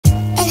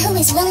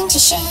is willing to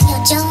share your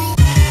joy?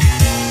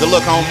 Good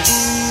look, homie.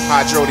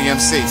 Hydro the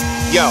MC.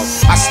 Yo,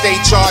 I stay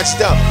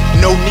charged up.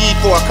 No need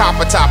for a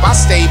copper top. I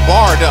stay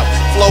barred up.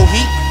 Flow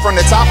heat from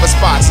the top of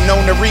spots.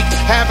 Known to wreak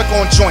havoc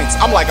on joints.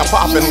 I'm like a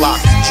poppin' lock.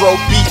 Drove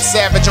beat,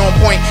 savage on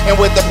point, and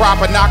with the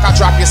proper knock, I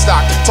drop your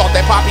stock. Talk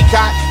that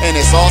poppycock, and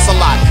it's all a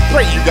lot.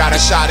 Pray you got a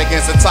shot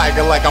against a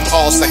tiger like I'm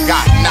all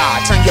got.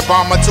 Nah, turn your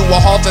bomber to a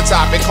halter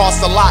top. It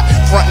costs a lot.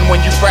 Frontin' when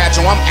you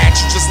fragile, I'm at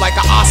you just like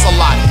an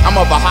ocelot. I'm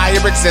of a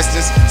higher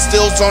existence.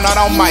 Still zone out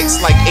on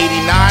mics like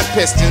 89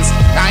 Pistons.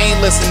 I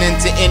ain't listening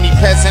to any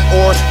peasant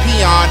or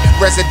peon.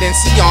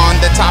 Residency on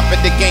the top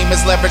of the game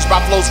is leveraged by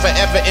flows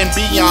forever and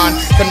beyond.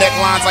 Connect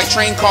lines like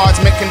train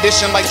cards, mint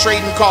condition like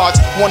trading cards.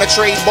 Wanna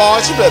trade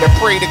bars? You better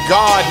pray to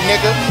God,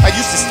 nigga. I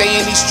used to stay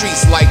in these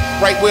streets like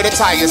right where the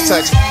tires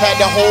touch. Had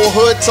the whole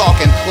hood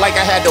talking like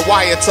I had the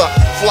wire tuck.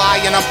 Fly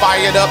and I'm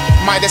fired up.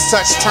 Midas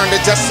touch, turn the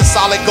dust to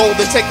solid gold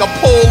and take a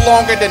pull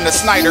longer than the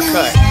Snyder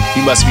cut.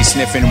 You must be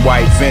sniffing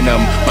white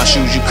venom. My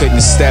shoes, you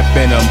couldn't step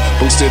in them.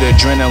 Boosted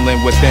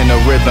adrenaline within a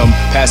rhythm.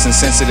 Passing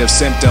sensitive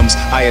symptoms,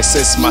 I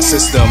assist my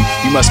system.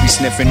 You must be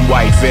sniffing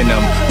white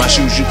venom. My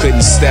shoes, you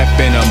couldn't step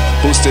in them.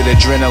 Boosted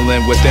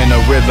adrenaline within a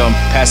rhythm.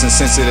 Passing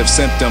sensitive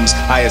symptoms,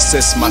 I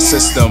assist my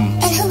system.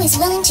 And who is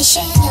willing to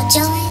share your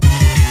joy?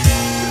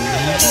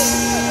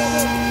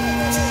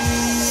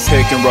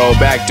 Pick and roll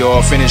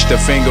backdoor, finish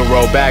the finger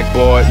roll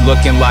backboard.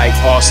 Looking like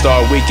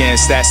All-Star Weekend,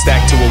 stat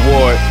stack to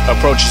award.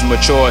 Approaches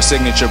mature,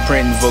 signature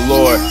print and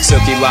velour.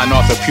 Silky line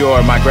off the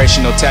pure,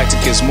 migrational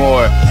tactic is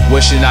more.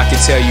 Wishing I could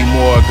tell you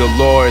more,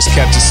 galore is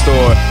kept in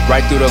store.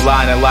 Right through the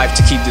line of life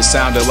to keep the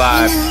sound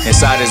alive.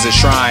 Inside is a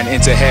shrine,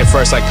 into head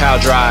first like pal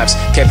drives.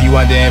 Kept you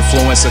under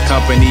influence,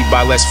 accompanied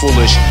by less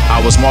foolish. I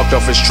was marked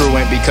off as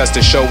truant because the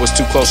show was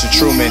too close to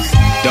Truman.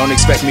 Don't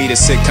expect me to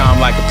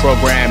sitcom like a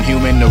program.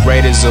 Human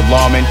narrators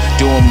alarming,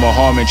 doing more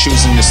harm and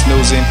choosing to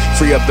snoozing.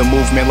 Free up the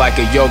movement like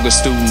a yoga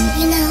student.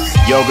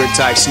 Yogurt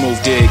type smooth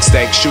dig,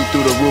 steak shoot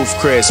through the roof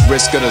crisp.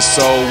 Risk of the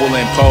soul will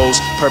impose,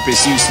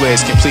 purpose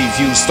useless. Complete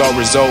view, star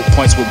result,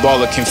 points with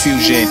ball of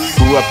confusion.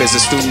 Grew up as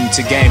a student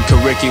to game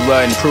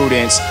curricula and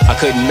prudence. I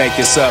couldn't make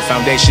this up,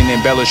 foundation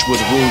embellished with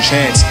rouge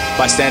hints.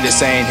 Bystander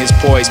saying his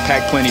poise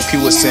pack plenty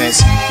pure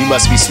sense. You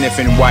must be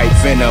sniffing white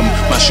venom.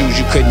 My shoes,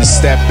 you couldn't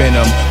step in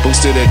them.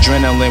 Boosted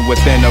adrenaline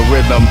within a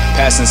rhythm.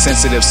 Passing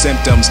sensitive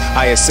symptoms,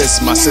 I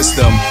assist my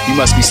system. You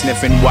must be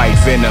sniffing white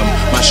venom.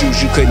 My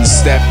shoes, you couldn't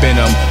step in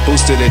them.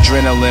 Boosted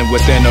adrenaline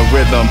within a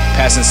rhythm.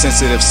 Passing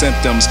sensitive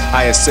symptoms,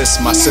 I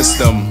assist my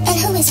system. And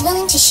who is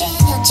willing to share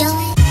your joy?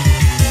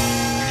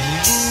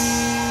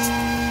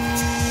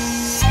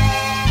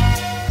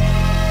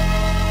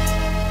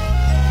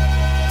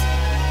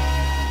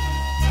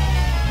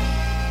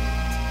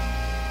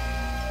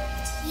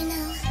 You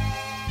know.